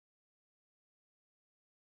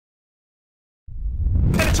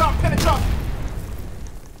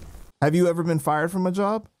Have you ever been fired from a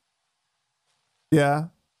job? Yeah.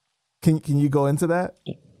 Can you go into that?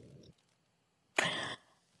 It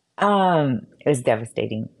was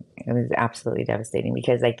devastating. It was absolutely devastating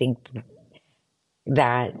because I think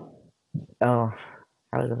that, oh,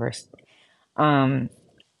 that was the worst.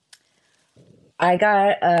 I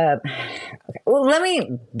got, okay. Well, let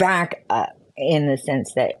me back up in the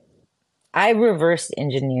sense that I reverse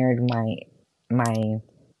engineered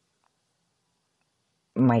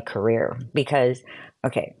my career because,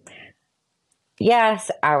 okay,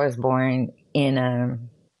 yes, I was born in a,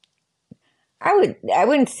 I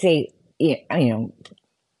wouldn't say, I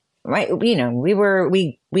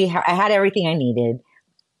had everything I needed,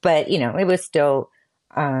 but, it was still,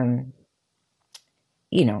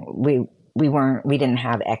 we didn't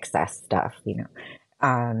have excess stuff,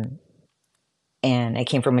 and I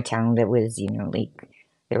came from a town that was, like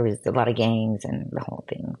there was a lot of gangs and the whole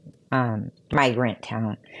thing, migrant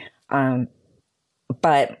town.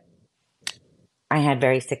 But I had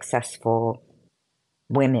very successful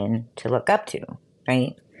women to look up to,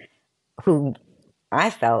 right? Who I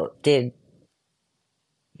felt did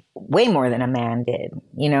way more than a man did,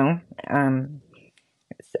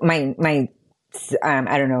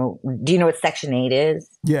 I don't know. Do you know what Section 8 is?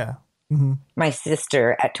 Yeah. Mm-hmm. My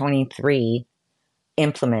sister at 23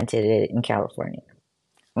 implemented it in California.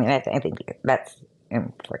 I mean, I think that's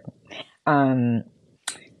important. I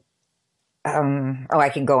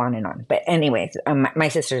can go on and on. But anyways, my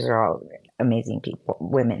sisters are all amazing people,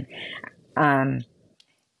 women.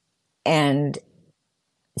 And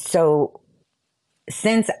so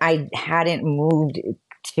since I hadn't moved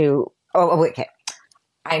to, okay.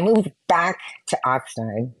 I moved back to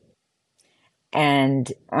Oxnard, and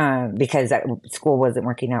because school wasn't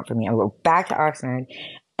working out for me, I went back to Oxnard,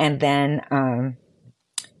 and then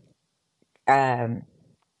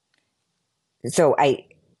so I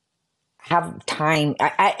have time.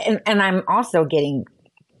 And I'm also getting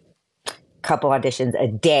a couple auditions a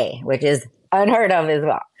day, which is unheard of as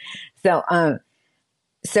well.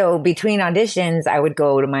 So between auditions, I would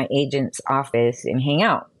go to my agent's office and hang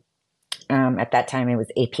out. At that time, it was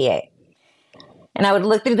APA. And I would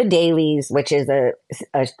look through the dailies, which is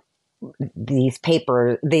these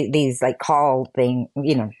papers, these like call thing,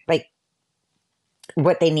 like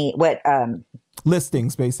what they need, what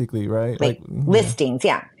listings, basically, right? Like listings,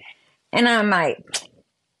 yeah. And I'm like,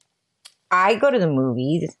 I go to the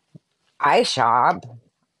movies, I shop.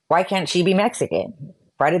 Why can't she be Mexican?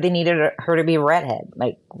 Why do they need her to be a redhead?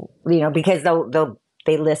 Like, because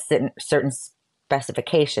they list certain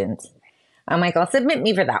specifications. I'm like, I'll submit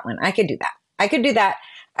me for that one. I could do that. I could do that.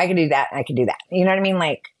 I could do that. I could do that. You know what I mean?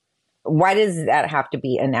 Like, why does that have to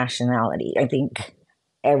be a nationality? I think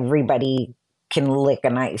everybody can lick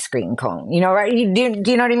an ice cream cone. Right? Do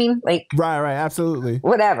you know what I mean? Like, right, absolutely.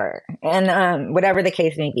 Whatever. And whatever the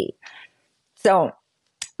case may be. So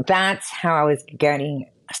that's how I was getting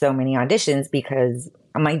so many auditions, because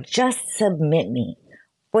I'm like, just submit me.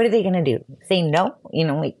 What are they going to do? Say no?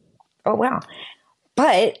 Like, oh, wow.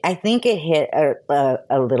 But I think it hit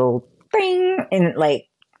a little thing in like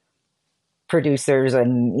producers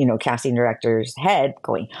and, casting directors' head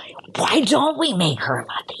going, why don't we make her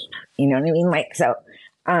Latina? You know what I mean? Like, so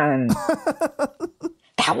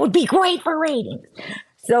that would be great for ratings.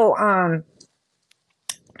 So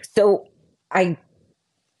I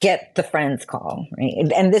get the Friends call,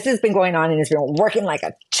 right? And this has been going on and it's been working like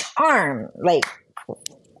a charm, like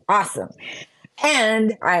awesome.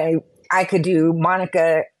 And I could do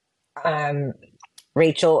Monica,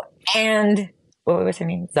 Rachel, and what was her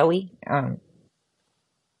name? Zoe?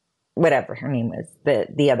 Whatever her name was,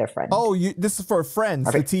 the other friend. Oh, this is for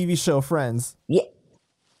Friends, the TV show Friends. Yeah,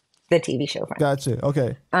 the TV show Friends. Gotcha.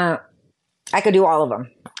 Okay. I could do all of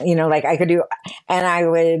them. Like I could do, and I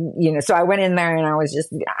would, so I went in there and I was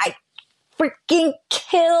just, I freaking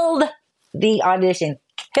killed the audition,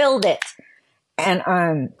 killed it, and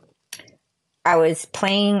I was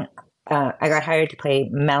playing. I got hired to play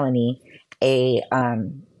Melanie. It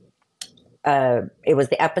was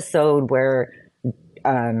the episode where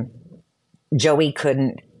Joey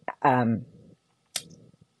couldn't.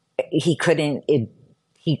 He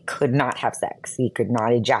could not have sex. He could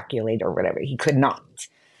not ejaculate or whatever. He could not,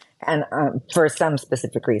 and for some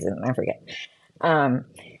specific reason, I forget.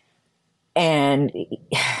 And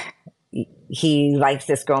he likes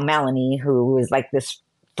this girl Melanie, who is like this.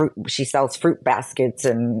 She sells fruit baskets,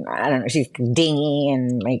 and I don't know, she's dingy,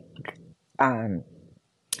 and like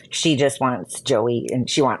she just wants Joey and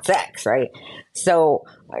she wants sex, right? So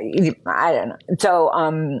I don't know. So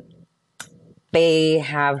they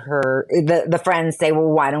have her, the friends say, well,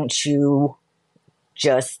 why don't you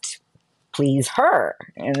just please her.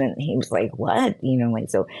 And then he was like, what? You know, like,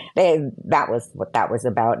 so that was what that was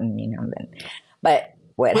about. And, you know, then, but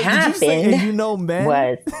what happened and you know, man,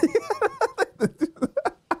 was,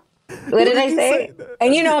 what did I say?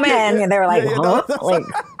 And you know, man, and they were like, huh? No, like,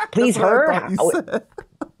 please her?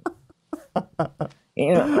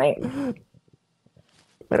 You know, like,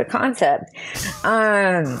 what a concept.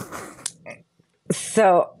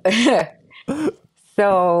 So,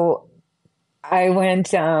 so I went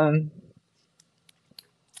to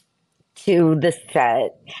the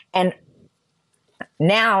set, and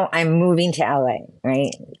now I'm moving to LA,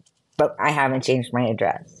 right? But I haven't changed my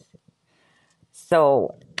address.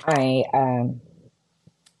 So I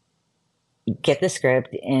get the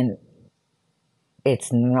script, and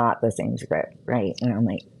it's not the same script, right? And I'm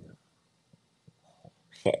like,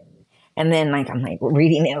 shit. And then like I'm like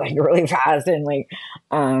reading it like really fast and like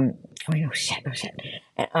going, oh shit.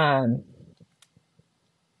 And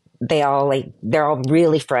they're all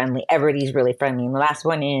really friendly. Everybody's really friendly. And the last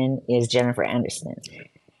one in is Jennifer Anderson.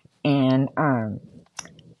 And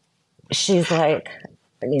she's like,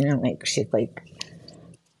 you know, like she's like,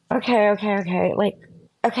 okay. Like,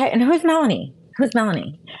 okay, and who's Melanie?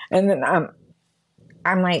 And then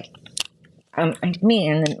I'm like me,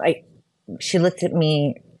 and then like she looked at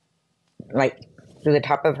me like through the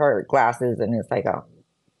top of her glasses, and it's like, oh,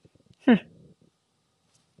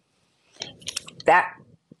 that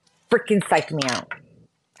freaking psyched me out.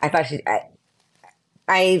 I thought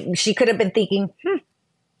she could have been thinking,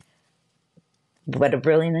 what a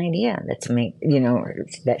brilliant idea that to make, you know,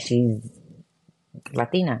 that she's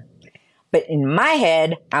Latina. But in my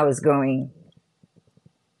head, I was going,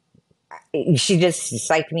 she just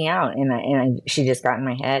psyched me out, and she just got in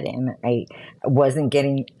my head, and I wasn't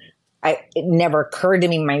getting. It never occurred to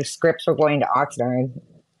me my scripts were going to Oxnard,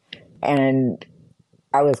 and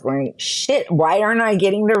I was going, shit, why aren't I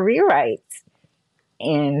getting the rewrites?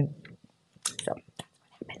 And so that's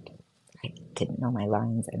what happened. I didn't know my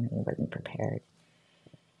lines, and I wasn't prepared,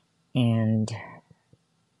 and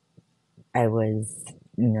I was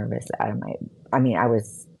nervous out of my. I mean,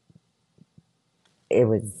 it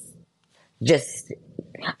was just,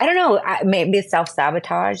 I don't know, maybe it's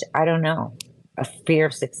self-sabotage. I don't know. A fear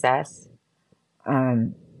of success.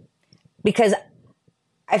 Because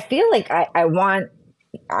I feel like I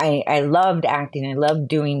loved acting. I loved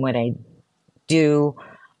doing what I do,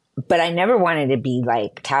 but I never wanted to be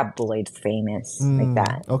like tabloid famous like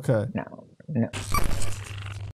that. Okay. No.